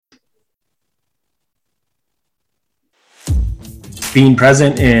being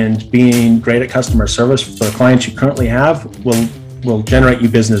present and being great at customer service for the clients you currently have will generate you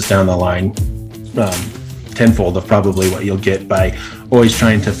business down the line, tenfold of probably what you'll get by always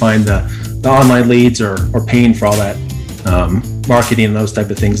trying to find the online leads or paying for all that marketing and those type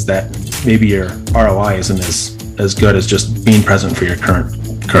of things that maybe your ROI isn't as good as just being present for your current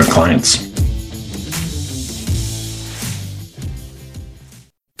clients.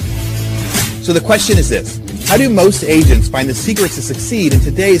 So the question is this: how do most agents find the secrets to succeed in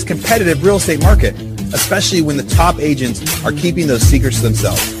today's competitive real estate market, especially when the top agents are keeping those secrets to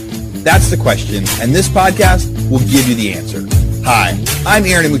themselves? That's the question, and this podcast will give you the answer. Hi, I'm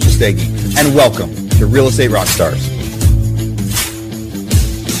Aaron Amuchastegui, and welcome to Real Estate Rockstars.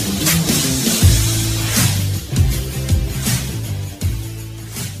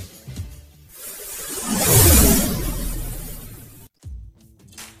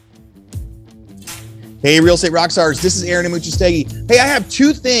 Hey, Real Estate Rockstars, this is Aaron Amuchastegui. Hey, I have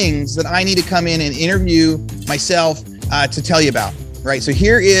two things that I need to come in and interview myself to tell you about, right? So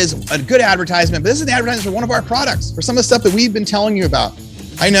here is a good advertisement, but this is an advertisement for one of our products, for some of the stuff that we've been telling you about.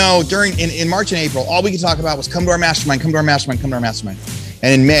 I know in March and April, all we could talk about was come to our mastermind, come to our mastermind, come to our mastermind.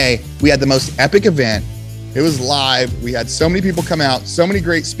 And in May, we had the most epic event. It was live. We had so many people come out, so many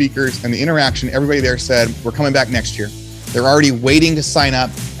great speakers, and the interaction, everybody there said, we're coming back next year. They're already waiting to sign up.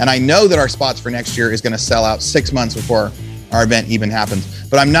 And I know that our spots for next year is going to sell out 6 months before our event even happens.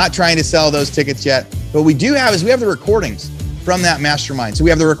 But I'm not trying to sell those tickets yet. But what we do have is we have the recordings from that mastermind. So we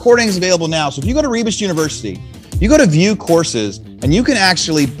have the recordings available now. So if you go to Rebus University, you go to view courses, and you can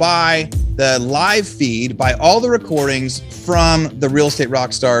actually buy the live feed, buy all the recordings from the Real Estate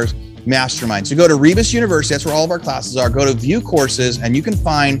Rockstars Mastermind. So go to Rebus University, that's where all of our classes are. Go to view courses, and you can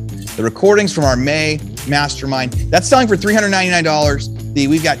find the recordings from our May Mastermind. That's selling for $399.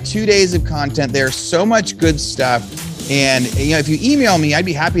 We've got 2 days of content there, so much good stuff. And if you email me, I'd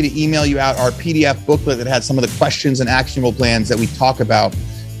be happy to email you out our PDF booklet that has some of the questions and actionable plans that we talk about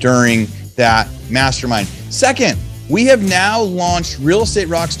during that mastermind. Second, we have now launched Real Estate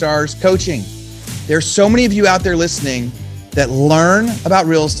Rockstars Coaching. There's so many of you out there listening that learn about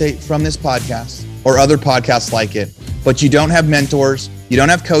real estate from this podcast or other podcasts like it, but you don't have mentors, you don't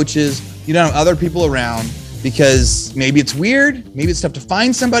have coaches, you don't have other people around because maybe it's weird, maybe it's tough to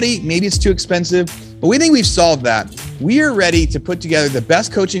find somebody, maybe it's too expensive, but we think we've solved that. We are ready to put together the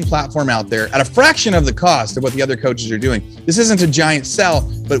best coaching platform out there at a fraction of the cost of what the other coaches are doing. This isn't a giant sell,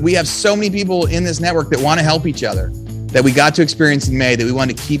 but we have so many people in this network that want to help each other that we got to experience in May that we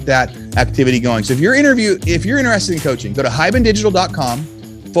want to keep that activity going. So if you're interested in coaching, go to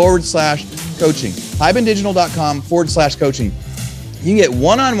hibandigital.com/coaching, hibandigital.com/coaching. You can get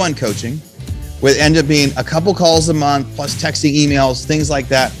one-on-one coaching, with end up being a couple calls a month, plus texting, emails, things like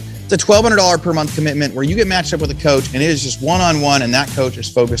that. It's a $1,200 per month commitment where you get matched up with a coach, and it is just one-on-one, and that coach is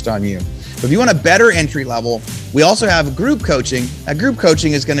focused on you. But if you want a better entry level, we also have group coaching. That group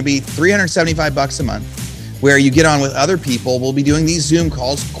coaching is going to be $375 a month, where you get on with other people. We'll be doing these Zoom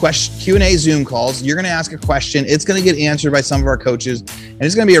calls, Q&A Zoom calls. You're going to ask a question. It's going to get answered by some of our coaches, and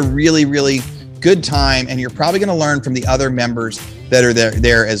it's going to be a really, really good time. And you're probably going to learn from the other members that are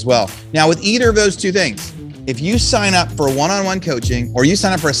there as well. Now, with either of those two things, if you sign up for one-on-one coaching or you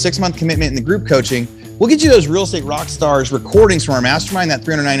sign up for a 6-month commitment in the group coaching, we'll get you those Real Estate Rockstars recordings from our mastermind, that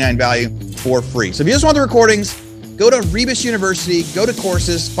 $399 value, for free. So if you just want the recordings, go to Rebus University, go to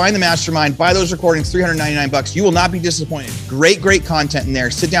courses, find the mastermind, buy those recordings, $399. You will not be disappointed. Great content in there.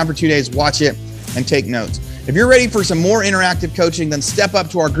 Sit down for 2 days, watch it, and take notes. If you're ready for some more interactive coaching, then step up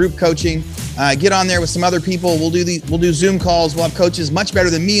to our group coaching. Get on there with some other people. We'll do Zoom calls. We'll have coaches much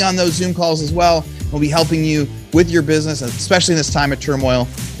better than me on those Zoom calls as well. We'll be helping you with your business, especially in this time of turmoil.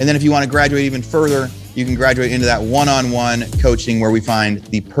 And then if you want to graduate even further, you can graduate into that one-on-one coaching where we find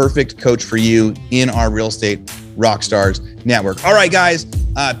the perfect coach for you in our Real Estate Rockstars network. All right, guys,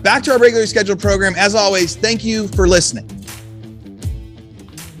 back to our regularly scheduled program. As always, thank you for listening.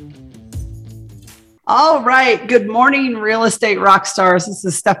 All right. Good morning, Real Estate Rockstars. This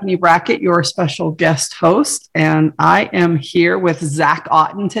is Stephanie Brackett, your special guest host, and I am here with Zach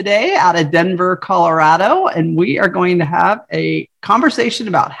Otten today out of Denver, Colorado, and we are going to have a conversation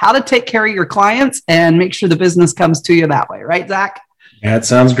about how to take care of your clients and make sure the business comes to you that way. Right, Zach? That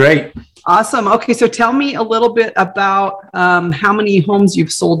sounds great. Awesome. Okay. So tell me a little bit about how many homes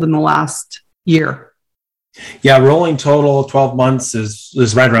you've sold in the last year. Yeah, rolling total 12 months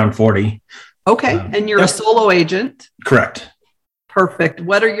is right around 40. Okay. And you're a solo agent? Correct. Perfect.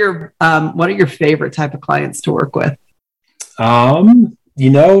 What are your favorite type of clients to work with? I'm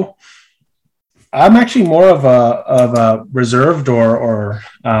actually more of a reserved or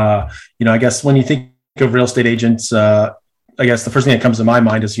I guess when you think of real estate agents, I guess the first thing that comes to my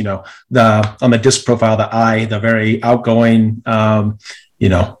mind is, on the disc profile, the I, the very outgoing,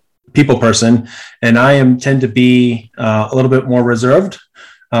 people person. And I tend to be a little bit more reserved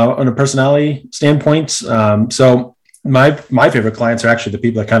on a personality standpoint. So my favorite clients are actually the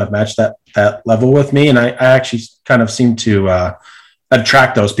people that kind of match that level with me. And I actually kind of seem to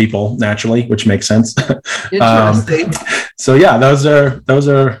attract those people naturally, which makes sense. Interesting. So yeah, those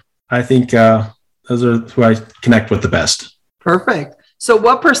are, I think, those are who I connect with the best. Perfect. So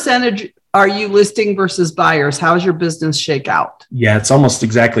what percentage are you listing versus buyers? How does your business shake out? Yeah, it's almost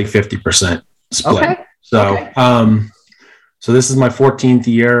exactly 50% split. Okay. So, so this is my 14th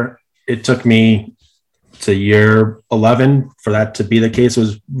year. It took me to year 11 for that to be the case. It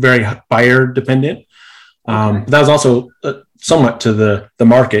was very buyer dependent. But that was also somewhat to the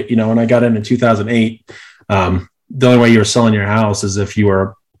market. When I got in 2008, the only way you were selling your house is if you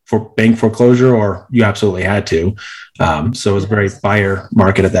were for bank foreclosure or you absolutely had to. So it was a very buyer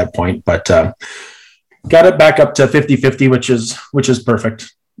market at that point, but got it back up to 50-50, which is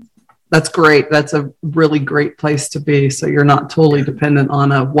perfect. That's great. That's a really great place to be. So you're not totally dependent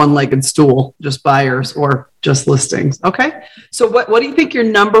on a one-legged stool, just buyers or just listings. Okay. So what do you think your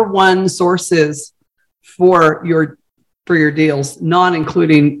number one source is for your deals, not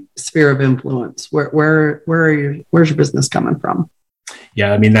including sphere of influence? Where's your business coming from?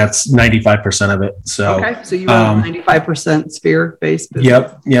 Yeah, I mean, that's 95% of it. So okay, so you run 95% sphere-based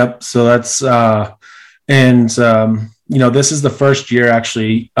business. Yep. So that's this is the first year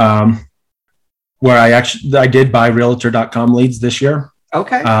actually where I did buy Realtor.com leads this year.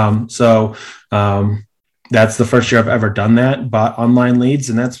 Okay. So that's the first year I've ever done that, bought online leads,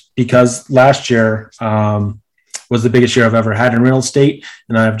 and that's because last year was the biggest year I've ever had in real estate,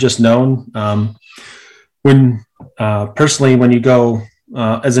 and I've just known when you go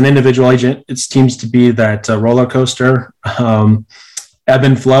as an individual agent, it seems to be that roller coaster, ebb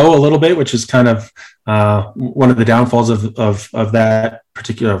and flow a little bit, which is kind of one of the downfalls of that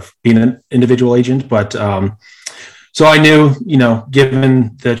particular of being an individual agent. But so I knew,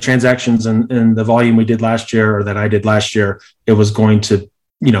 given the transactions and the volume we did last year, or that I did last year, it was going to,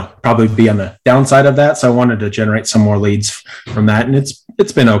 probably be on the downside of that. So I wanted to generate some more leads from that, and it's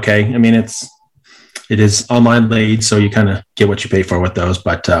been okay. I mean, it is online leads, so you kind of get what you pay for with those.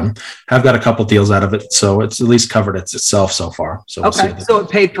 But I've got a couple deals out of it, so it's at least covered itself so far. So okay, so it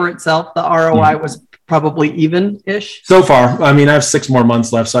paid for itself. The ROI was probably even-ish so far. I mean, I have 6 more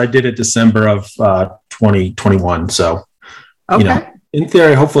months left, so I did it December of 2021. So, in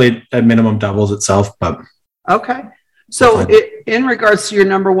theory, hopefully at minimum doubles itself. But okay, so in regards to your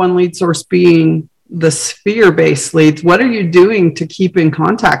number one lead source being the sphere-based leads, what are you doing to keep in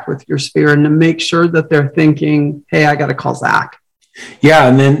contact with your sphere and to make sure that they're thinking, hey, I got to call Zach? Yeah.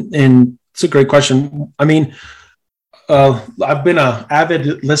 And it's a great question. I mean, I've been an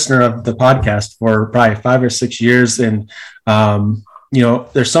avid listener of the podcast for probably 5 or 6 years. And,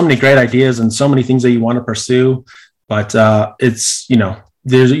 there's so many great ideas and so many things that you want to pursue, but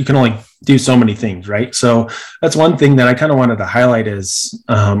you can only do so many things, right? So that's one thing that I kind of wanted to highlight is,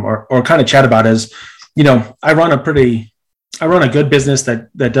 or kind of chat about is, I run a good business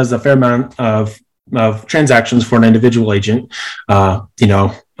that does a fair amount of transactions for an individual agent, but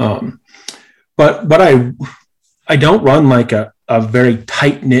I don't run like a very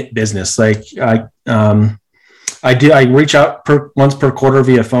tight knit business. Like I reach out once per quarter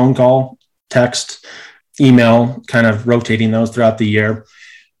via phone call, text, email, kind of rotating those throughout the year.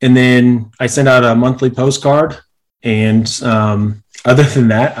 And then I send out a monthly postcard. And other than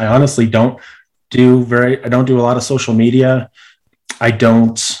that, I honestly don't do a lot of social media. I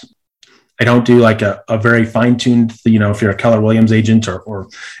don't do like a very fine-tuned, if you're a Keller Williams agent or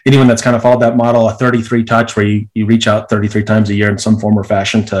anyone that's kind of followed that model, a 33 touch where you reach out 33 times a year in some form or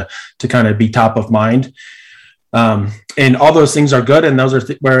fashion to kind of be top of mind. And all those things are good. And those are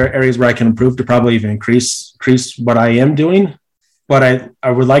where areas where I can improve to probably even increase what I am doing. But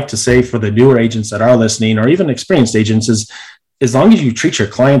I would like to say for the newer agents that are listening, or even experienced agents, is as long as you treat your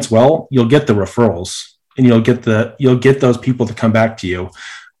clients well, you'll get the referrals and you'll get those people to come back to you.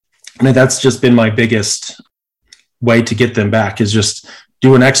 And that's just been my biggest way to get them back, is just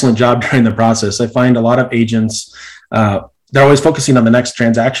do an excellent job during the process. I find a lot of agents, they're always focusing on the next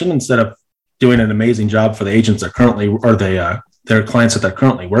transaction instead of doing an amazing job for the agents that currently, or their clients that they're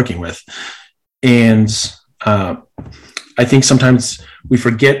currently working with. And I think sometimes we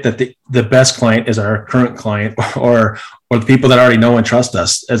forget that the best client is our current client or the people that already know and trust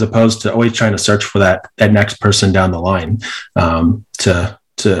us, as opposed to always trying to search for that next person down the line to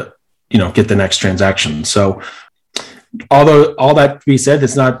get the next transaction. So although all that to be said,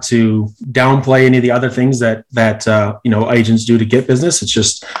 it's not to downplay any of the other things that agents do to get business. It's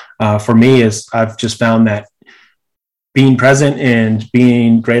just for me is I've just found that being present and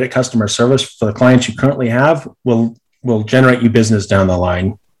being great at customer service for the clients you currently have will generate you business down the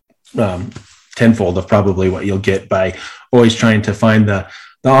line, tenfold of probably what you'll get by always trying to find the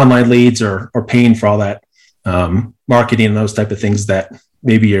online leads or paying for all that marketing and those type of things that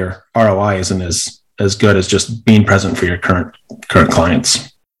maybe your ROI isn't as good as just being present for your current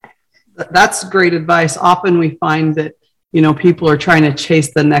clients. That's great advice. Often we find that, people are trying to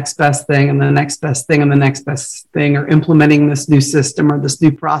chase the next best thing and the next best thing and the next best thing, or implementing this new system or this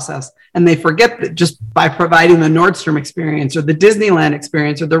new process. And they forget that just by providing the Nordstrom experience or the Disneyland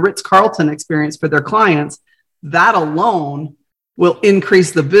experience or the Ritz-Carlton experience for their clients, that alone will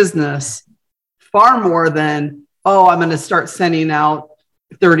increase the business far more than, I'm going to start sending out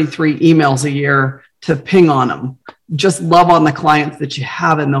 33 emails a year to ping on them. Just love on the clients that you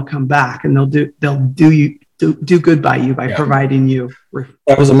have, and they'll come back and they'll do good by you by providing you.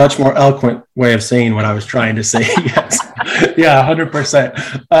 That was a much more eloquent way of saying what I was trying to say. Yes. Yeah,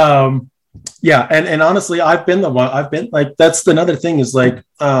 100%. And honestly, I've been like, that's another thing is like,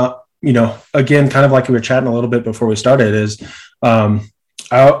 again, kind of like we were chatting a little bit before we started is,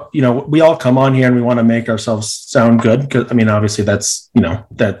 we all come on here and we want to make ourselves sound good. Cause obviously that's,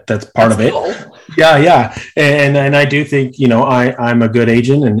 that's part of it. Cool. Yeah. And I do think, I'm a good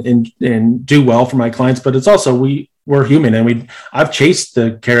agent and do well for my clients, but it's also, we're human and I've chased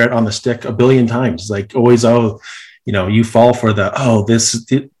the carrot on the stick a billion times. Like always, you fall for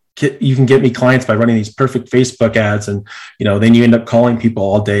you can get me clients by running these perfect Facebook ads. And, then you end up calling people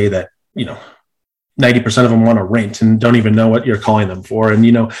all day that, 90% of them want to rent and don't even know what you're calling them for. And,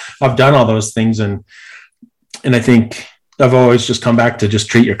 I've done all those things and I think I've always just come back to just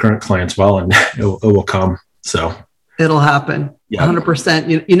treat your current clients well and it will come. So it'll happen. Yeah.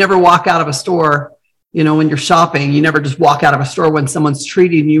 100%. You never walk out of a store, when you're shopping, you never just walk out of a store when someone's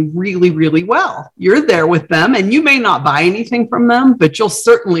treating you really, really well. You're there with them and you may not buy anything from them, but you'll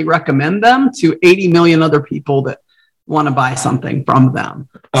certainly recommend them to 80 million other people that want to buy something from them.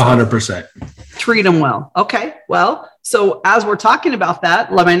 100%. Treat them well. Okay. Well, so as we're talking about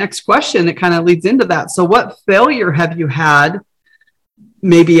that, my next question, it kind of leads into that. So what failure have you had,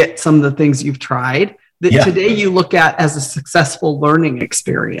 maybe at some of the things you've tried, that today you look at as a successful learning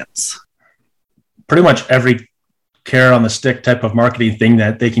experience? Pretty much every carrot on the stick type of marketing thing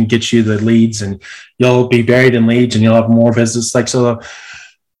that they can get you the leads and you'll be buried in leads and you'll have more business. Like, so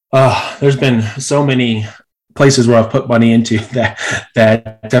there's been so many places where I've put money into that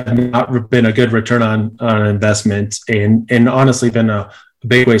have not been a good return on investment and honestly been a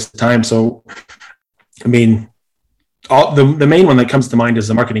big waste of time. So, the main one that comes to mind is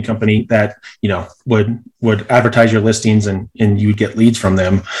a marketing company that, would advertise your listings and you would get leads from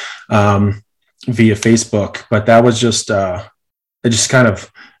them via Facebook. But that was just, it just kind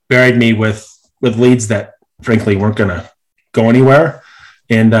of buried me with leads that frankly weren't going to go anywhere.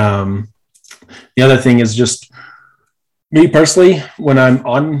 And, the other thing is just me personally, when I'm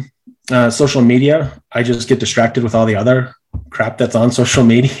on social media, I just get distracted with all the other crap that's on social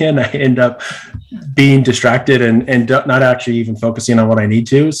media and I end up being distracted and not actually even focusing on what I need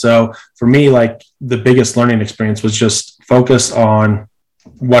to. So for me, like the biggest learning experience was just focus on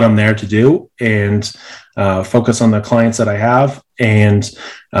what I'm there to do and focus on the clients that I have and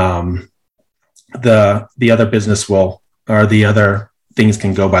the other business the other things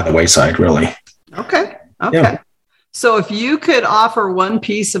can go by the wayside, really. Okay. Yeah. So if you could offer one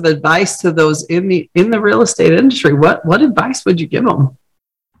piece of advice to those in the real estate industry, what advice would you give them?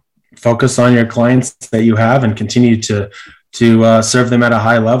 Focus on your clients that you have and continue to serve them at a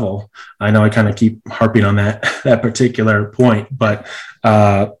high level. I know I kind of keep harping on that particular point, but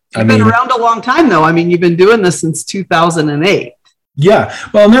you've been around a long time though. You've been doing this since 2008. Yeah.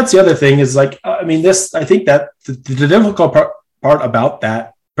 Well, and that's the other thing is like, I think that the difficult part about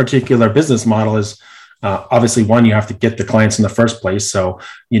that particular business model is obviously one, you have to get the clients in the first place. So,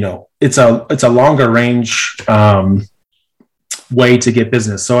 it's a longer range way to get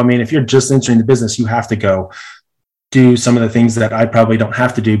business. So, if you're just entering the business, you have to go do some of the things that I probably don't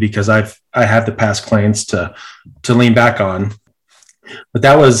have to do because I have the past clients to lean back on. But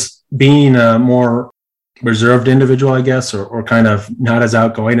that was being a more reserved individual, I guess, or kind of not as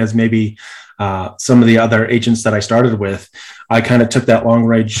outgoing as maybe some of the other agents that I started with. I kind of took that long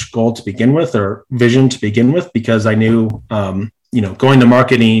range goal to begin with or vision to begin with, because I knew, going to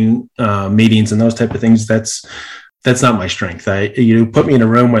marketing meetings and those type of things, that's not my strength. You put me in a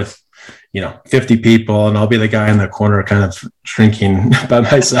room with, 50 people, and I'll be the guy in the corner kind of drinking by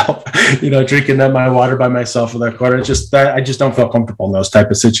myself, drinking my water by myself in the corner. It's just that I just don't feel comfortable in those type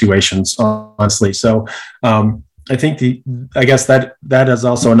of situations, honestly. So I think I guess that is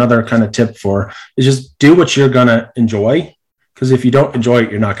also another kind of tip is just do what you're going to enjoy. Because if you don't enjoy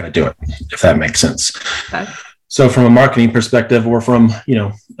it, you're not going to do it, if that makes sense. Okay. So from a marketing perspective, or from,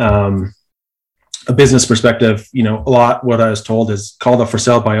 a business perspective, a lot what I was told is call the for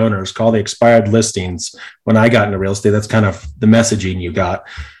sale by owners, call the expired listings. When I got into real estate, that's kind of the messaging you got.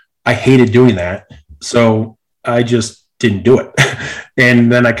 I hated doing that. So I just didn't do it.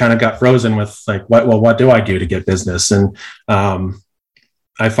 And then I kind of got frozen with like, what do I do to get business? And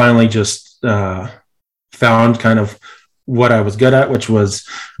I finally just found kind of what I was good at, which was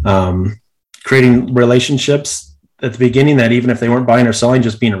creating relationships at the beginning, that even if they weren't buying or selling,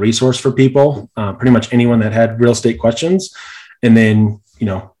 just being a resource for people, pretty much anyone that had real estate questions. And then,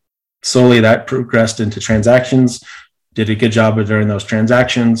 slowly that progressed into transactions, did a good job of during those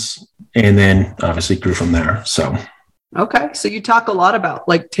transactions, and then obviously grew from there. So. Okay. So you talk a lot about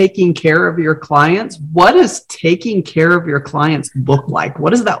like taking care of your clients. What does taking care of your clients look like?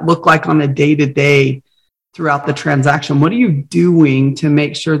 What does that look like on a day-to-day throughout the transaction? What are you doing to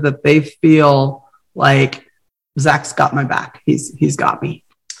make sure that they feel like Zach's got my back? He's got me.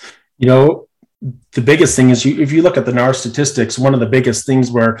 The biggest thing is if you look at the NAR statistics, one of the biggest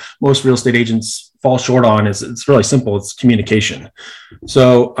things where most real estate agents fall short on is it's really simple. It's communication.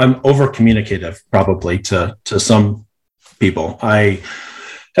 So I'm over communicative probably to some people.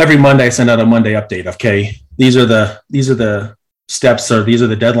 Every Monday I send out a Monday update. Okay, these are the steps, or these are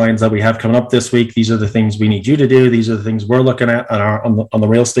the deadlines that we have coming up this week. These are the things we need you to do. These are the things we're looking at on the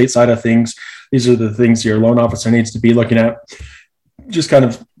real estate side of things. These are the things your loan officer needs to be looking at. Just kind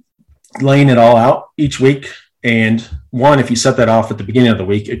of laying it all out each week. And one, if you set that off at the beginning of the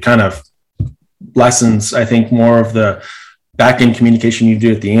week, it kind of lessens, I think, more of the back end communication you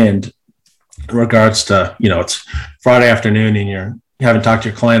do at the end in regards to, it's Friday afternoon and you haven't talked to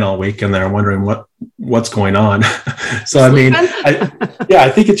your client all week and they're wondering what's going on. So, I mean, I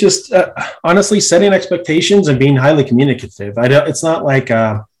think it's just honestly setting expectations and being highly communicative. It's not like,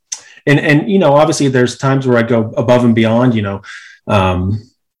 and obviously there's times where I go above and beyond.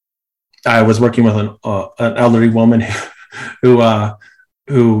 I was working with an elderly woman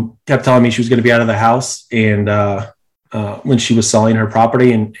who kept telling me she was going to be out of the house, and when she was selling her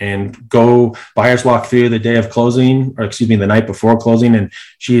property, and go buyers walk through the day of closing, the night before closing, and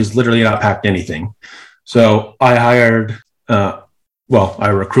she's literally not packed anything. So I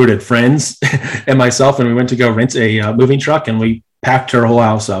recruited friends and myself, and we went to go rent a moving truck, and we packed her whole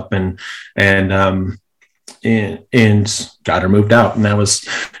house up and got her moved out. And that was,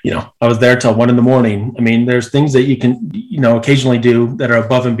 I was there till 1 a.m. I mean, there's things that you can, occasionally do that are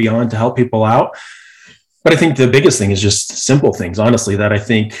above and beyond to help people out. But I think the biggest thing is just simple things, honestly, that I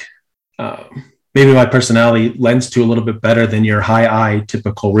think maybe my personality lends to a little bit better than your high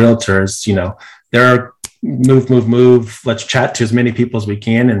typical realtors. They're move. Let's chat to as many people as we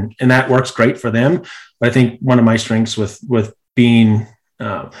can. And that works great for them. But I think one of my strengths with being,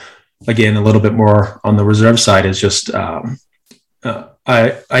 again, a little bit more on the reserve side is just, I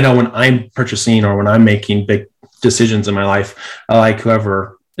know when I'm purchasing or when I'm making big decisions in my life, I like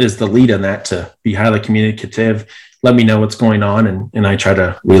whoever is the lead in that to be highly communicative, let me know what's going on. And I try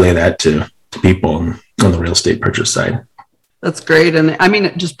to relay that to people on the real estate purchase side. That's great. And I mean,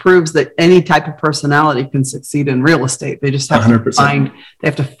 it just proves that any type of personality can succeed in real estate. They just have 100%.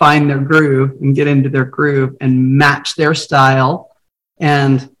 To find their groove and get into their groove and match their style.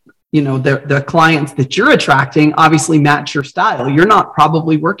 And, the clients that you're attracting obviously match your style. You're not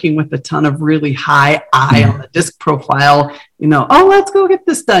probably working with a ton of really high eye on the disc profile, let's go get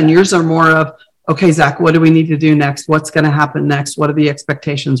this done. Yours are more of, okay, Zach, what do we need to do next? What's going to happen next? What are the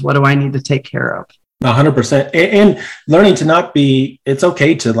expectations? What do I need to take care of? 100%. And learning to not be, it's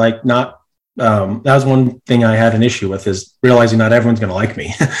okay to not, that was one thing I had an issue with, is realizing not everyone's going to like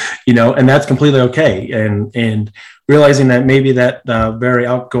me, and that's completely okay. And realizing that maybe that very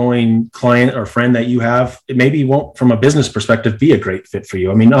outgoing client or friend that you have, it maybe won't, from a business perspective, be a great fit for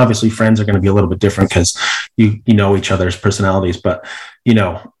you. I mean, obviously friends are going to be a little bit different because you know each other's personalities, but,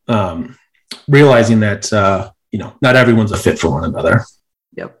 realizing that, not everyone's a fit for one another.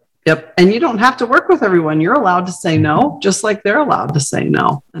 Yep. And you don't have to work with everyone. You're allowed to say no, just like they're allowed to say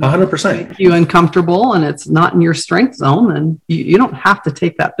no. 100%. Make you uncomfortable and it's not in your strength zone, and you don't have to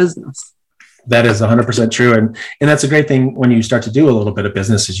take that business. That is 100% true. And that's a great thing when you start to do a little bit of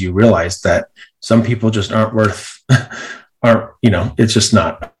business, is you realize that some people just aren't worth are, it's just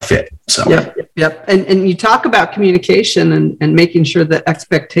not a fit. So Yep. And you talk about communication and making sure that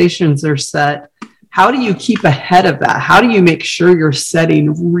expectations are set. How do you keep ahead of that? How do you make sure you're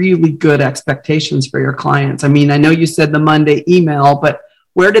setting really good expectations for your clients? I mean, I know you said the Monday email, but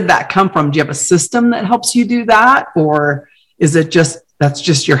where did that come from? Do you have a system that helps you do that? Or is it that's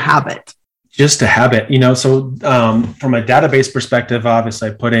just your habit? Just a habit, so from a database perspective, obviously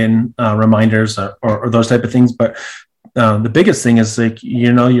I put in reminders or those type of things. But the biggest thing is like,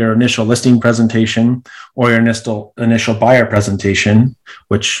 your initial listing presentation or your initial buyer presentation,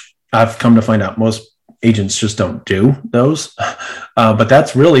 which I've come to find out most agents just don't do those. But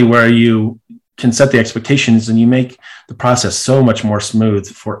that's really where you can set the expectations and you make the process so much more smooth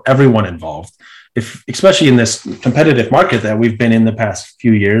for everyone involved. Especially in this competitive market that we've been in the past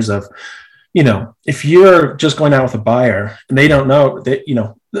few years of, if you're just going out with a buyer and they don't know that,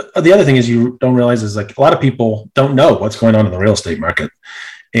 the other thing is you don't realize is like a lot of people don't know what's going on in the real estate market.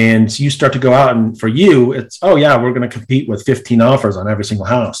 And you start to go out and for you, it's, oh yeah, we're going to compete with 15 offers on every single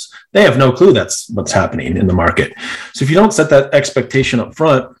house. They have no clue that's what's happening in the market. So if you don't set that expectation up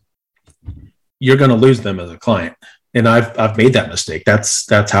front, you're going to lose them as a client. And I've made that mistake.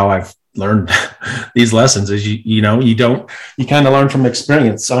 That's how I've learned these lessons is you kind of learn from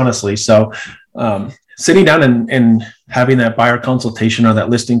experience, honestly. So sitting down and having that buyer consultation or that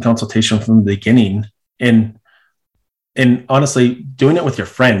listing consultation from the beginning and honestly doing it with your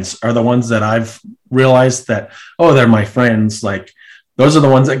friends are the ones that I've realized that, oh, they're my friends. Like those are the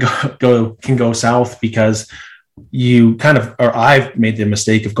ones that can go south because I've made the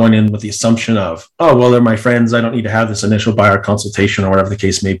mistake of going in with the assumption of, oh, well, they're my friends. I don't need to have this initial buyer consultation or whatever the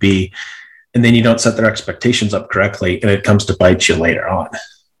case may be. And then you don't set their expectations up correctly and it comes to bite you later on.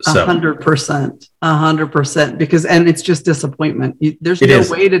 100%, because it's just disappointment. There's no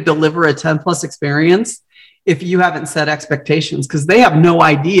way to deliver a 10 plus experience if you haven't set expectations, because they have no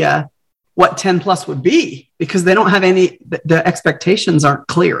idea what 10 plus would be because they don't have the expectations aren't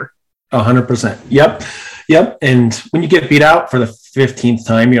clear. 100%. Yep. And when you get beat out for the 15th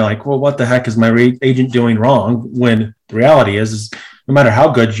time, you're like, well, what the heck is my agent doing wrong? When the reality is no matter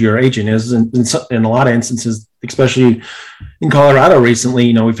how good your agent is, in a lot of instances, especially in Colorado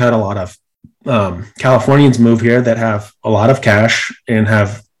recently, we've had a lot of Californians move here that have a lot of cash and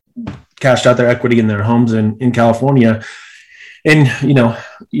have cashed out their equity in their homes in California. And,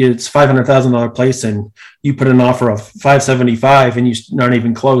 it's $500,000 place and you put an offer of 575 and you aren't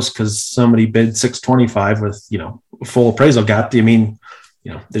even close because somebody bid 625 with, full appraisal gap. I mean,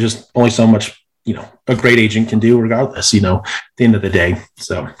 there's just only so much, a great agent can do regardless, at the end of the day.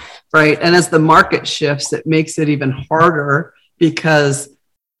 So. Right. And as the market shifts, it makes it even harder because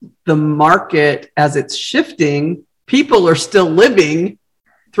the market, as it's shifting, people are still living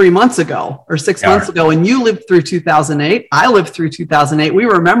 3 months ago or 6 months ago. And you lived through 2008. I lived through 2008. We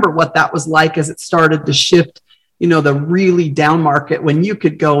remember what that was like as it started to shift, the really down market when you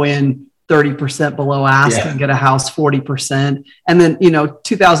could go in 30% below ask and get a house 40%. And then,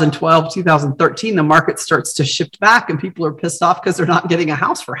 2012, 2013, the market starts to shift back and people are pissed off because they're not getting a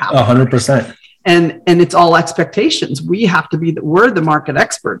house for half. 100%. And it's all expectations. We're the market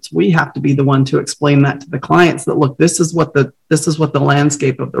experts. We have to be the one to explain that to the clients that, look, this is what the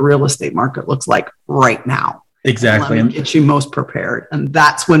landscape of the real estate market looks like right now. Exactly. And get you most prepared. And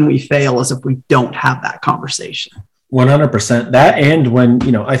that's when we fail, is if we don't have that conversation. 100%. That, and when,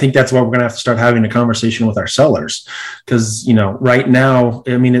 I think that's why we're going to have to start having a conversation with our sellers because, right now,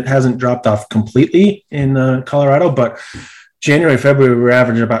 it hasn't dropped off completely in Colorado, but January, February, we're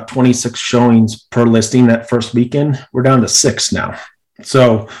averaging about 26 showings per listing that first weekend. We're down to 6 now.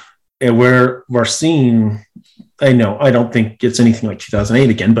 So we're seeing, I don't think it's anything like 2008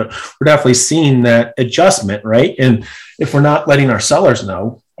 again, but we're definitely seeing that adjustment, right? And if we're not letting our sellers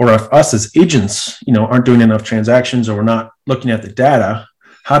know, or if us as agents, aren't doing enough transactions or we're not looking at the data,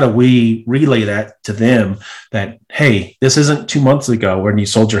 how do we relay that to them that, hey, this isn't 2 months ago when you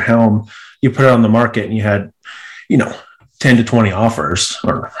sold your home, you put it on the market and you had, 10 to 20 offers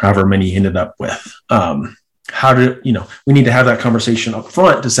or however many you ended up with. We need to have that conversation up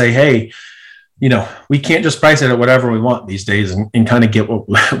front to say, hey, we can't just price it at whatever we want these days and kind of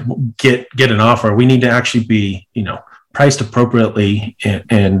get an offer. We need to actually be, priced appropriately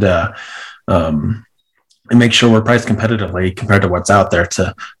and make sure we're priced competitively compared to what's out there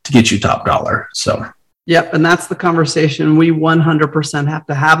to get you top dollar. So. Yep. And that's the conversation we 100% have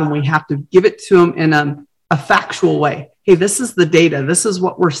to have, and we have to give it to them in a factual way. Hey, this is the data. This is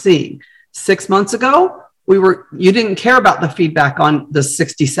what we're seeing. 6 months ago, you didn't care about the feedback on the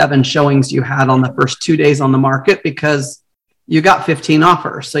 67 showings you had on the first 2 days on the market because you got 15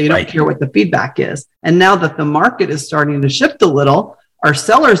 offers. So you don't care what the feedback is. And now that the market is starting to shift a little, our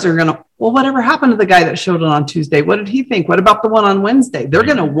sellers are going to, well, whatever happened to the guy that showed it on Tuesday? What did he think? What about the one on Wednesday? They're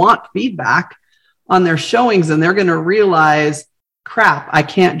going to want feedback on their showings, and they're going to realize, crap, I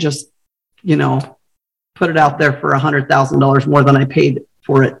can't just, put it out there for $100,000 more than I paid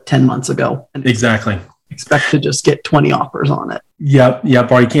for it 10 months ago. And exactly. Expect to just get 20 offers on it.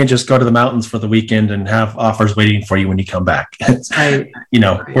 Yep. Or you can't just go to the mountains for the weekend and have offers waiting for you when you come back.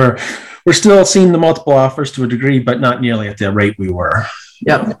 We're still seeing the multiple offers to a degree, but not nearly at the rate we were.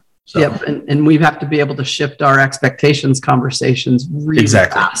 Yep. So. Yep. And we have to be able to shift our expectations conversations really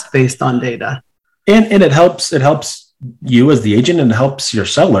fast based on data. And it helps you as the agent, and helps your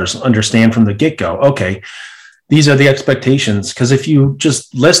sellers understand from the get-go, okay, these are the expectations. Because if you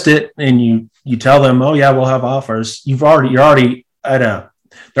just list it and you tell them, oh yeah, we'll have offers, they're already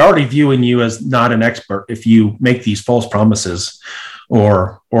viewing you as not an expert if you make these false promises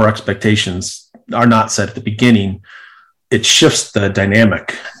or expectations are not set at the beginning. It shifts the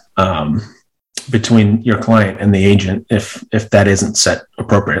dynamic between your client and the agent if that isn't set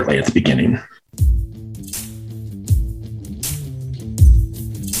appropriately at the beginning.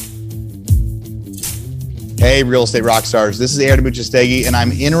 Hey, real estate rock stars. This is Aaron Amuchastegui, and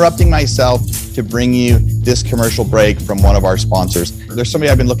I'm interrupting myself to bring you this commercial break from one of our sponsors. There's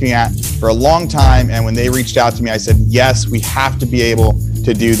somebody I've been looking at for a long time, and when they reached out to me, I said, yes, we have to be able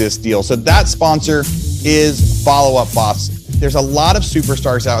to do this deal. So that sponsor is Follow Up Boss. There's a lot of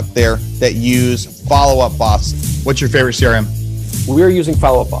superstars out there that use Follow Up Boss. What's your favorite CRM? We're using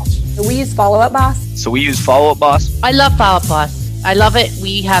Follow Up Boss. We use Follow Up Boss. So we use Follow Up Boss. I love Follow Up Boss. I love it.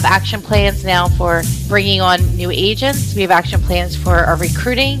 We have action plans now for bringing on new agents. We have action plans for our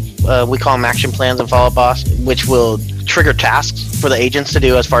recruiting. We call them action plans in Follow Up Boss, which will trigger tasks for the agents to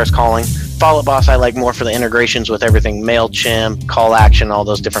do as far as calling. Follow Up Boss I like more for the integrations with everything, MailChimp, Call Action, all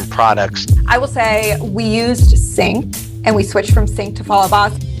those different products. I will say we used Sync, and we switched from Sync to Follow Up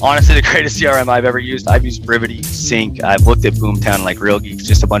Boss. Honestly, the greatest CRM I've ever used. I've used Brivity, Sync. I've looked at Boomtown, like Real Geeks,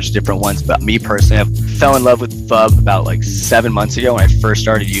 just a bunch of different ones. But me personally, I fell in love with FUB about 7 months ago when I first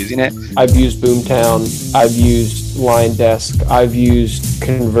started using it. I've used Boomtown. I've used LineDesk. I've used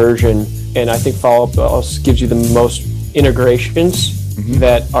Conversion. And I think Follow Up Boss gives you the most integrations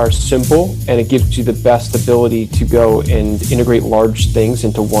that are simple, and it gives you the best ability to go and integrate large things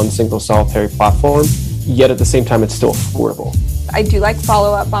into one single solitary platform. Yet at the same time, it's still affordable. I do like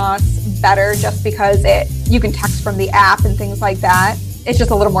Follow Up Boss better just because you can text from the app and things like that. It's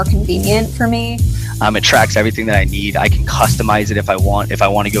just a little more convenient for me. It tracks everything that I need. I can customize it if I want. If I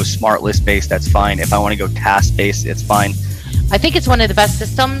want to go smart list based, that's fine. If I want to go task based, it's fine. I think it's one of the best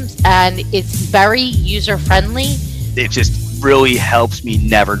systems, and it's very user friendly. It just really helps me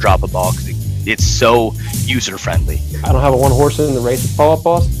never drop a ball because it's so user friendly. I don't have a one horse in the race with Follow Up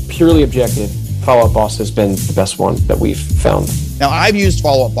Boss. Purely objective, Follow Up Boss has been the best one that we've found. Now, I've used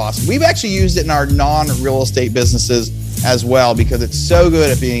Follow Up Boss. We've actually used it in our non-real estate businesses as well because it's so good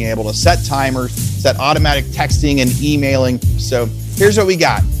at being able to set timers, set automatic texting and emailing. So here's what we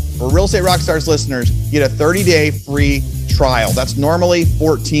got. For Real Estate Rockstars listeners, you get a 30-day free trial. That's normally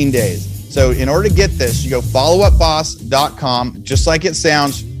 14 days. So in order to get this, you go followupboss.com, just like it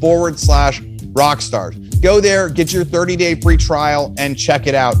sounds, /Rockstars. Go there, get your 30-day free trial, and check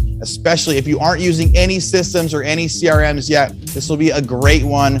it out. Especially if you aren't using any systems or any CRMs yet, this will be a great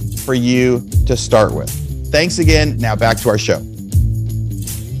one for you to start with. Thanks again. Now back to our show.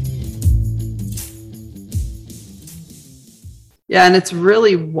 Yeah, and it's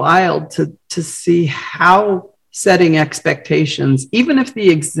really wild to see how setting expectations, even if the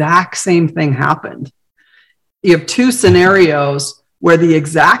exact same thing happened. You have two scenarios where the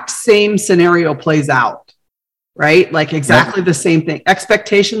exact same scenario plays out, right? Like exactly the same thing.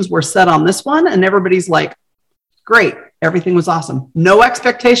 Expectations were set on this one, and everybody's like, great, everything was awesome. No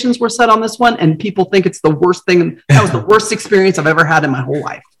expectations were set on this one, and people think it's the worst thing. That was the worst experience I've ever had in my whole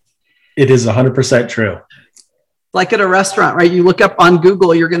life. It is 100% true. Like at a restaurant, right? You look up on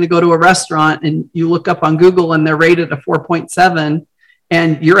Google, you're going to go to a restaurant and you look up on Google and they're rated a 4.7,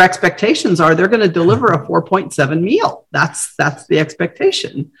 and your expectations are they're going to deliver a 4.7 meal. That's the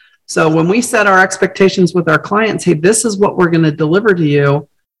expectation. So when we set our expectations with our clients, hey, this is what we're going to deliver to you.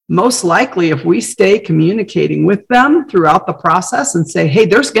 Most likely, if we stay communicating with them throughout the process and say, hey,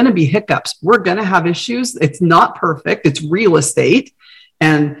 there's going to be hiccups. We're going to have issues. It's not perfect. It's real estate.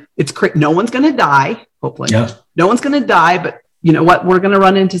 And no one's going to die, hopefully. Yeah. No one's going to die, but you know what? We're going to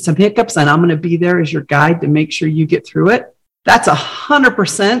run into some hiccups, and I'm going to be there as your guide to make sure you get through it. That's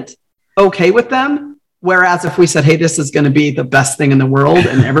 100% okay with them. Whereas if we said, hey, this is going to be the best thing in the world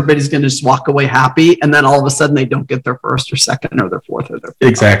and everybody's going to just walk away happy, and then all of a sudden they don't get their first or second or their fourth or their fifth.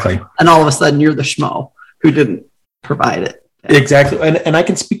 Exactly. And all of a sudden you're the schmo who didn't provide it. Yeah. Exactly. And I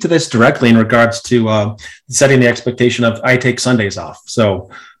can speak to this directly in regards to setting the expectation of I take Sundays off. So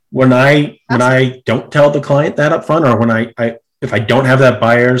when I don't tell the client that up front, or when if I don't have that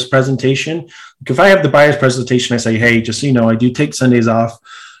buyer's presentation, if I have the buyer's presentation, I say, hey, just so you know, I do take Sundays off.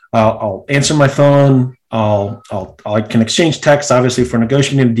 I'll answer my phone. I can exchange texts, obviously, for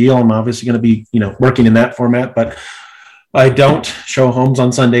negotiating a deal. I'm obviously going to be, working in that format, but I don't show homes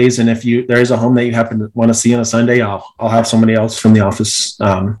on Sundays. And if there is a home that you happen to want to see on a Sunday, I'll have somebody else from the office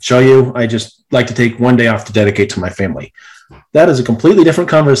show you. I just like to take one day off to dedicate to my family. That is a completely different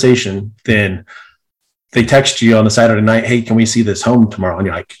conversation than they text you on a Saturday night, hey, can we see this home tomorrow? And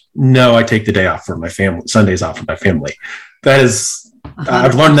you're like, no, I take the day off for my family, Sundays off for my family. That is,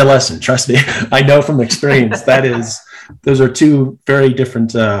 I've learned the lesson. Trust me. I know from experience those are two very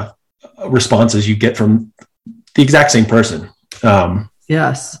different responses you get from the exact same person.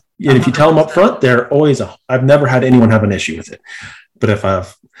 Yes. And if you tell them up front, I've never had anyone have an issue with it. But if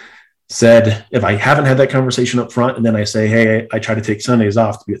I haven't had that conversation up front and then I say, hey, I try to take Sundays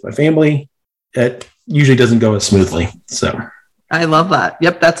off to be with my family, it usually doesn't go as smoothly. So I love that.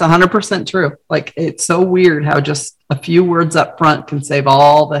 Yep. That's 100% true. Like, it's so weird how just a few words up front can save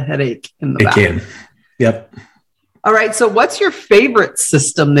all the headache in the back. It can. Yep. All right. So what's your favorite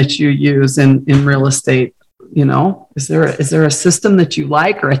system that you use in real estate? Is there a system that you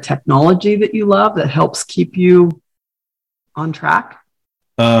like, or a technology that you love that helps keep you on track?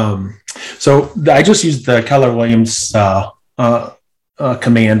 So I just use the Keller Williams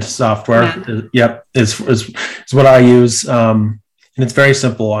command software. Yeah. Yep, is what I use. And it's very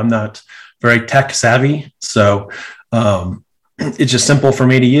simple. I'm not very tech savvy, so it's just simple for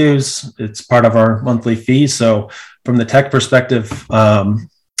me to use. It's part of our monthly fee. So from the tech perspective, I'm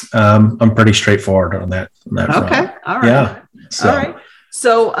pretty straightforward on that. Okay. Front. All right. Yeah. So. All right.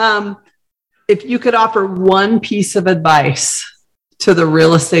 So if you could offer one piece of advice to the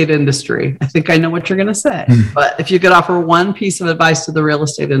real estate industry, I think I know what you're going to say, but if you could offer one piece of advice to the real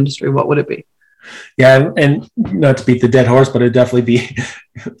estate industry, what would it be? Yeah. And not to beat the dead horse, but it'd definitely be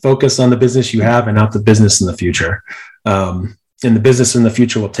focus on the business you have and not the business in the future. And the business in the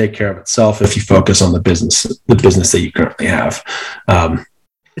future will take care of itself if you focus on the business that you currently have.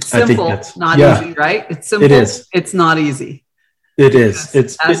 It's simple, not easy, right? It's simple. It is. It's not easy. It is.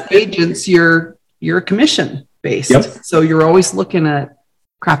 As agents, you're commission based. Yep. So you're always looking at,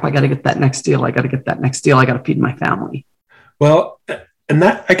 crap, I got to get that next deal. I got to feed my family. Well, and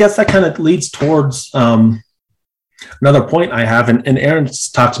I guess that kind of leads towards another point I have, and Aaron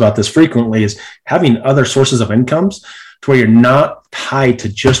talks about this frequently, is having other sources of incomes to where you're not tied to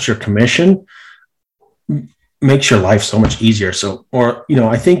just your commission makes your life so much easier. So,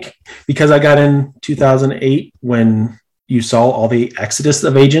 I think because I got in 2008 when you saw all the exodus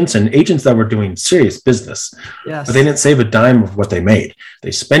of agents that were doing serious business, yes, but they didn't save a dime of what they made.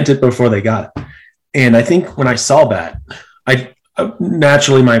 They spent it before they got it. And I think when I saw that,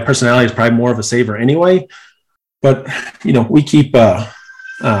 naturally my personality is probably more of a saver anyway, but we keep a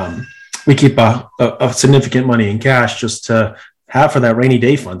significant money in cash just to have for that rainy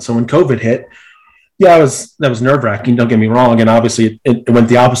day fund. So when COVID hit, that was nerve-wracking, don't get me wrong. And obviously it went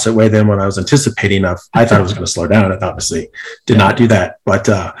the opposite way than what I was anticipating of. I thought it was going to slow down. It obviously did not do that. But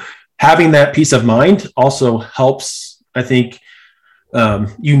having that peace of mind also helps, I think,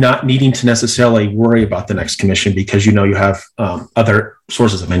 you not needing to necessarily worry about the next commission because you have other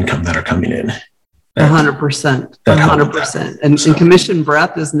sources of income that are coming in. 100%. 100%. And commission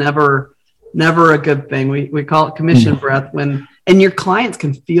breath is never a good thing. We call it commission breath and your clients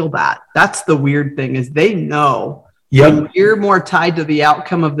can feel that. That's the weird thing, is they know when you're more tied to the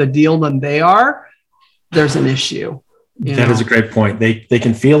outcome of the deal than they are, there's an issue. That is a great point. They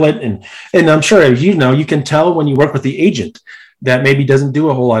can feel it. And I'm sure, you can tell when you work with the agent that maybe doesn't do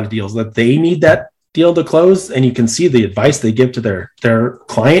a whole lot of deals, that they need that deal to close. And you can see the advice they give to their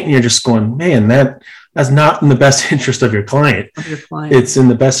client. And you're just going, man, that's not in the best interest of your client. It's in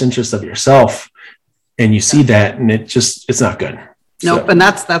the best interest of yourself. And you see that, and it's not good. Nope. So. And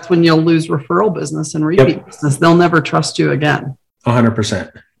that's when you'll lose referral business and repeat business. They'll never trust you again.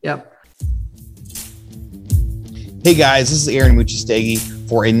 100%. Yep. Hey guys, this is Aaron Muchastegui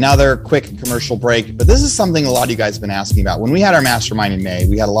for another quick commercial break. But this is something a lot of you guys have been asking about. When we had our mastermind in May,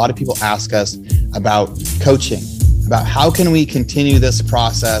 we had a lot of people ask us about coaching, about how can we continue this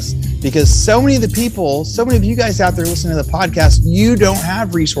process? Because so many of you guys out there listening to the podcast, you don't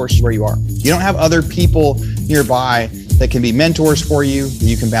have resources where you are. You don't have other people nearby that can be mentors for you, that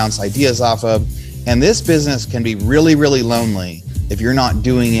you can bounce ideas off of. And this business can be really, really lonely if you're not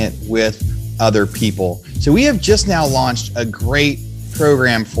doing it with other people. So we have just now launched a great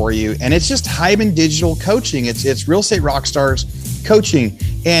program for you, and it's just Hyman Digital Coaching. It's Real Estate Rockstars Coaching.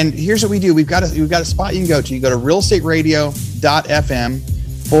 And here's what we do. We've got a spot you can go to. You go to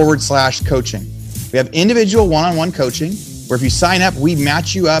realestateradio.fm/coaching. We have individual one-on-one coaching where if you sign up, we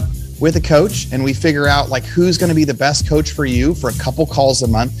match you up with a coach and we figure out like who's going to be the best coach for you for a couple calls a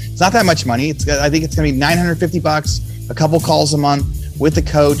month. It's not that much money. I think it's going to be $950, a couple calls a month with a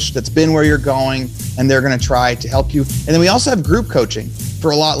coach that's been where you're going, and they're going to try to help you. And then we also have group coaching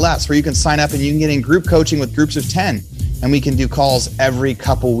for a lot less, where you can sign up and you can get in group coaching with groups of 10. And we can do calls every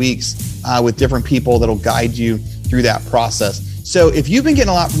couple weeks with different people that'll guide you through that process. So if you've been getting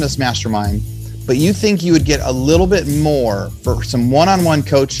a lot from this mastermind, but you think you would get a little bit more for some one-on-one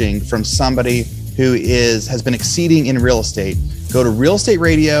coaching from somebody who has been exceeding in real estate, go to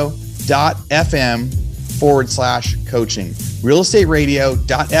realestateradio.fm/coaching,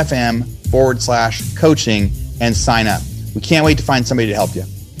 realestateradio.fm/coaching, and sign up. We can't wait to find somebody to help you.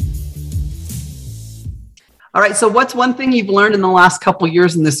 All right. So what's one thing you've learned in the last couple of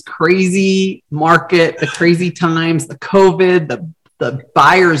years in this crazy market, the crazy times, the COVID, the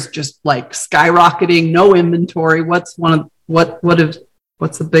buyers just like skyrocketing, no inventory? What's the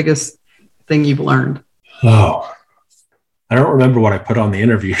biggest thing you've learned? Oh, I don't remember what I put on the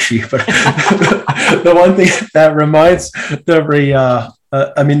interview sheet, but the one thing that reminds the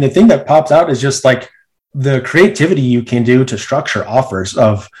thing that pops out is just like the creativity you can do to structure offers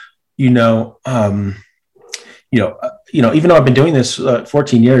of, even though I've been doing this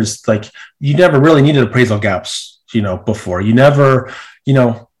 14 years, like you never really needed appraisal gaps, before. You never, you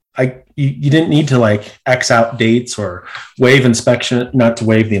didn't need to like X out dates or waive inspection, not to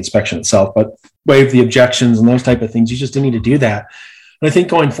waive the inspection itself, but waive the objections and those type of things. You just didn't need to do that. And I think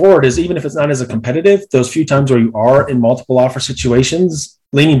going forward is, even if it's not as a competitive, those few times where you are in multiple offer situations,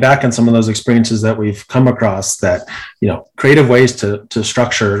 leaning back on some of those experiences that we've come across, that, creative ways to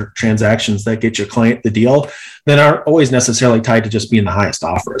structure transactions that get your client the deal that aren't always necessarily tied to just being the highest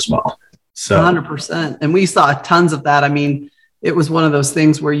offer as well. So 100%. And we saw tons of that. I mean, it was one of those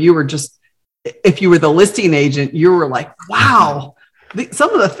things where you were just, if you were the listing agent, you were like, wow,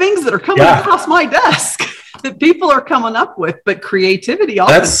 some of the things that are coming across my desk that people are coming up with, but creativity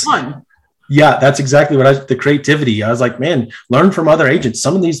often fun. Yeah, that's exactly what the creativity. I was like, man, learn from other agents.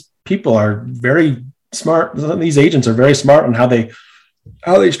 Some of these people are very smart. Some of these agents are very smart on how they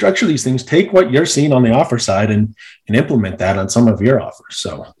structure these things. Take what you're seeing on the offer side and implement that on some of your offers.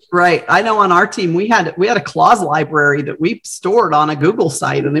 So right. I know on our team, we had a clause library that we stored on a Google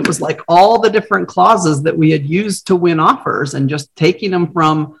site, and it was like all the different clauses that we had used to win offers, and just taking them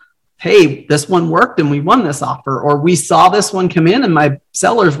from, hey, this one worked and we won this offer, or we saw this one come in and my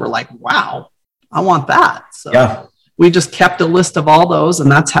sellers were like, wow, I want that. So we just kept a list of all those, and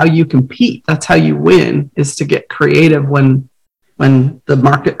that's how you compete. That's how you win, is to get creative when the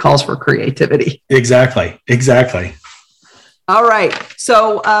market calls for creativity. Exactly. All right.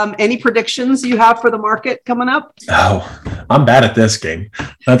 So any predictions you have for the market coming up? Oh, I'm bad at this game.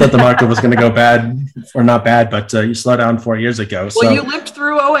 I thought the market was going to go bad, or not bad, but you slowed down 4 years ago. Well, you lived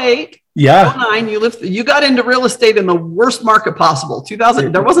through 2008. Yeah. 2009, you got into real estate in the worst market possible.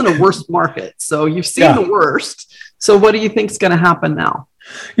 2000, there wasn't a worst market. So you've seen the worst. So what do you think is going to happen now?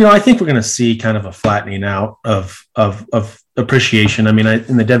 I think we're going to see kind of a flattening out of appreciation. I mean,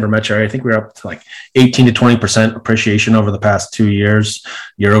 in the Denver metro area, I think we're up to like 18 to 20% appreciation over the past 2 years,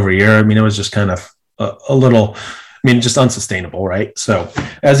 year over year. I mean, it was just kind of a little, just unsustainable, right? So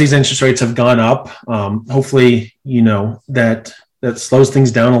as these interest rates have gone up, hopefully, that slows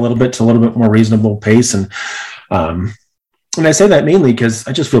things down a little bit to a little bit more reasonable pace. And I say that mainly because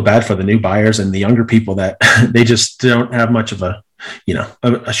I just feel bad for the new buyers and the younger people that they just don't have much of a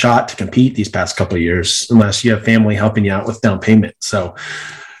shot to compete these past couple of years unless you have family helping you out with down payment. So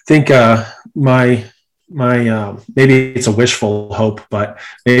I think my maybe it's a wishful hope, but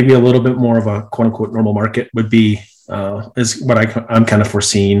maybe a little bit more of a quote unquote normal market would be is what I'm kind of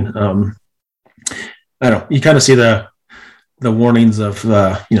foreseeing. I don't know. You kind of see the warnings of,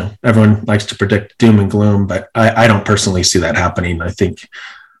 everyone likes to predict doom and gloom, but I don't personally see that happening. I think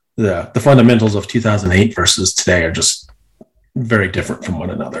the fundamentals of 2008 versus today are just very different from one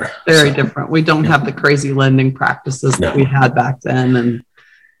another. Very different. We don't have the crazy lending practices that we had back then. And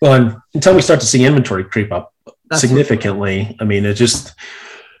until we start to see inventory creep up significantly, it just,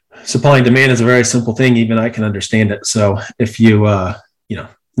 supply and demand is a very simple thing. Even I can understand it. So if you,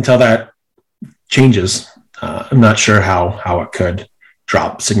 until that changes, I'm not sure how it could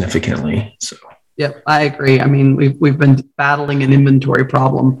drop significantly. So Yep, I agree. I mean, we've been battling an inventory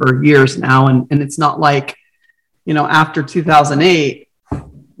problem for years now, and it's not like, after 2008,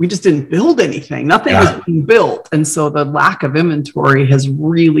 we just didn't build anything. Nothing was being built, and so the lack of inventory has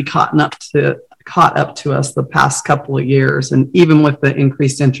really caught up to us the past couple of years. And even with the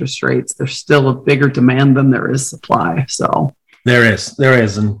increased interest rates, there's still a bigger demand than there is supply. So there is,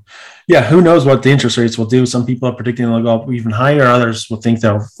 and who knows what the interest rates will do? Some people are predicting they'll go up even higher. Others will think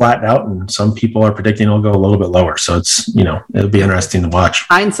they'll flatten out, and some people are predicting it'll go a little bit lower. So it's, it'll be interesting to watch.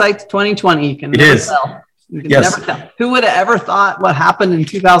 Hindsight's 2020. You can never tell. You can Yes. never tell. Who would have ever thought what happened in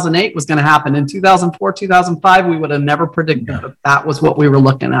 2008 was going to happen in 2004, 2005? We would have never predicted that was what we were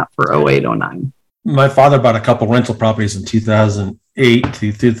looking at for 08, 09. My father bought a couple rental properties in 2008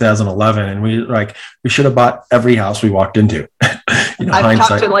 to 2011, and we should have bought every house we walked into. I've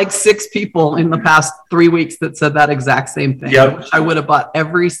talked to like 6 people in the past 3 weeks that said that exact same thing. Yep. I would have bought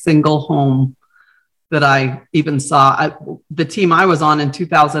every single home that I even saw. The team I was on in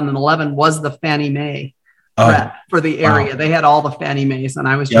 2011 was the Fannie Mae rep for the area. Wow. They had all the Fannie Mae's, and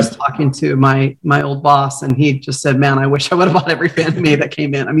I was just talking to my old boss, and he just said, man, I wish I would have bought every Fannie Mae that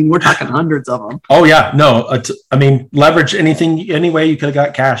came in. I mean, we're talking hundreds of them. Oh yeah. No, leverage any way you could have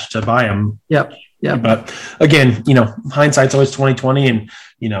got cash to buy them. Yep. Yeah. But again, hindsight's always 2020, and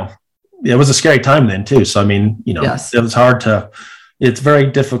it was a scary time then too. So, it was hard it's very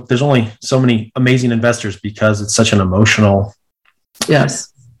difficult. There's only so many amazing investors because it's such an emotional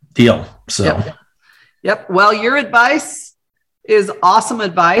deal. So, Yep. Well, your advice is awesome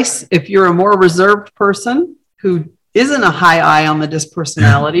advice. If you're a more reserved person who isn't a high eye on the disc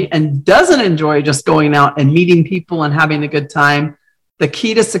personality and doesn't enjoy just going out and meeting people and having a good time, the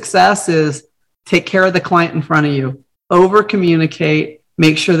key to success is take care of the client in front of you, over communicate,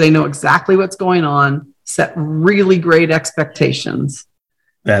 make sure they know exactly what's going on, set really great expectations.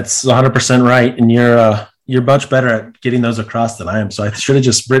 That's 100% right. And you're much better at getting those across than I am. So I should have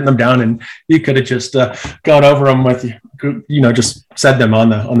just written them down, and you could have just gone over them with just said them on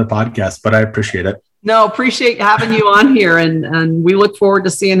the podcast, but I appreciate it. No, appreciate having you on here. And we look forward to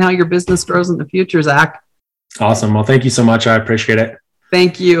seeing how your business grows in the future, Zach. Awesome. Well, thank you so much. I appreciate it.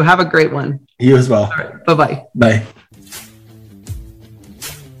 Thank you. Have a great one. You as well. All right. Bye-bye. Bye.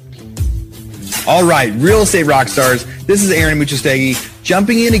 All right, Real Estate Rockstars, this is Aaron Muchastegui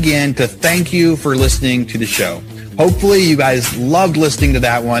jumping in again to thank you for listening to the show. Hopefully you guys loved listening to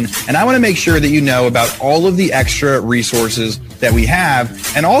that one. And I want to make sure that you know about all of the extra resources that we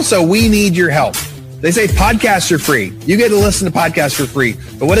have. And also, we need your help. They say podcasts are free. You get to listen to podcasts for free.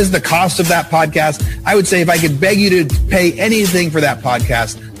 But what is the cost of that podcast? I would say if I could beg you to pay anything for that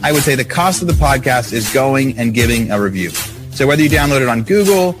podcast, I would say the cost of the podcast is going and giving a review. So whether you download it on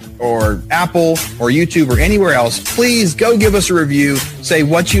Google or Apple or YouTube or anywhere else, please go give us a review. Say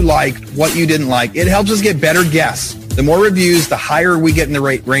what you liked, what you didn't like. It helps us get better guests. The more reviews, the higher we get in the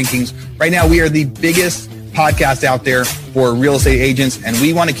rankings. Right now, we are the biggest podcast out there for real estate agents, and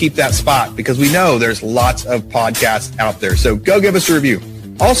we want to keep that spot because we know there's lots of podcasts out there. So go give us a review.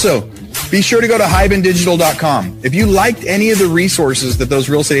 Also, be sure to go to hibandigital.com. If you liked any of the resources that those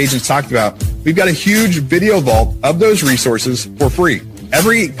real estate agents talked about, we've got a huge video vault of those resources for free.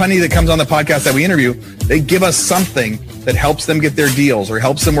 Every penny that comes on the podcast that we interview, they give us something that helps them get their deals or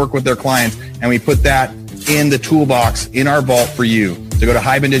helps them work with their clients, and we put that in the toolbox in our vault for you. So go to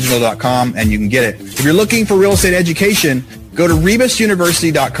hibandigital.com and you can get it. If you're looking for real estate education, go to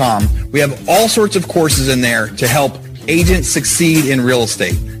rebusuniversity.com. We have all sorts of courses in there to help agents succeed in real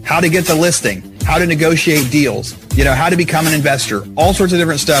estate. How to get the listing, how to negotiate deals, how to become an investor, all sorts of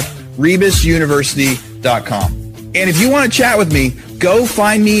different stuff, rebusuniversity.com. And if you want to chat with me, go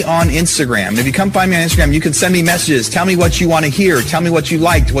find me on Instagram. If you come find me on Instagram, you can send me messages. Tell me what you want to hear. Tell me what you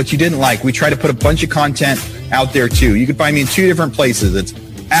liked, what you didn't like. We try to put a bunch of content out there too. You can find me in 2 different places. It's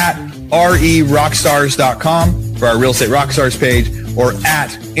at rerockstars.com for our Real Estate Rockstars page, or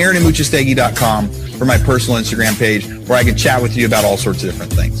at aaronmuchastegui.com for my personal Instagram page, where I can chat with you about all sorts of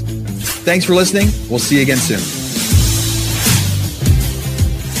different things. Thanks for listening. We'll see you again soon.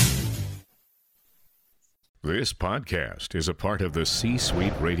 This podcast is a part of the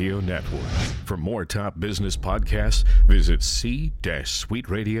C-Suite Radio Network. For more top business podcasts, visit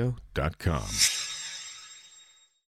c-suiteradio.com.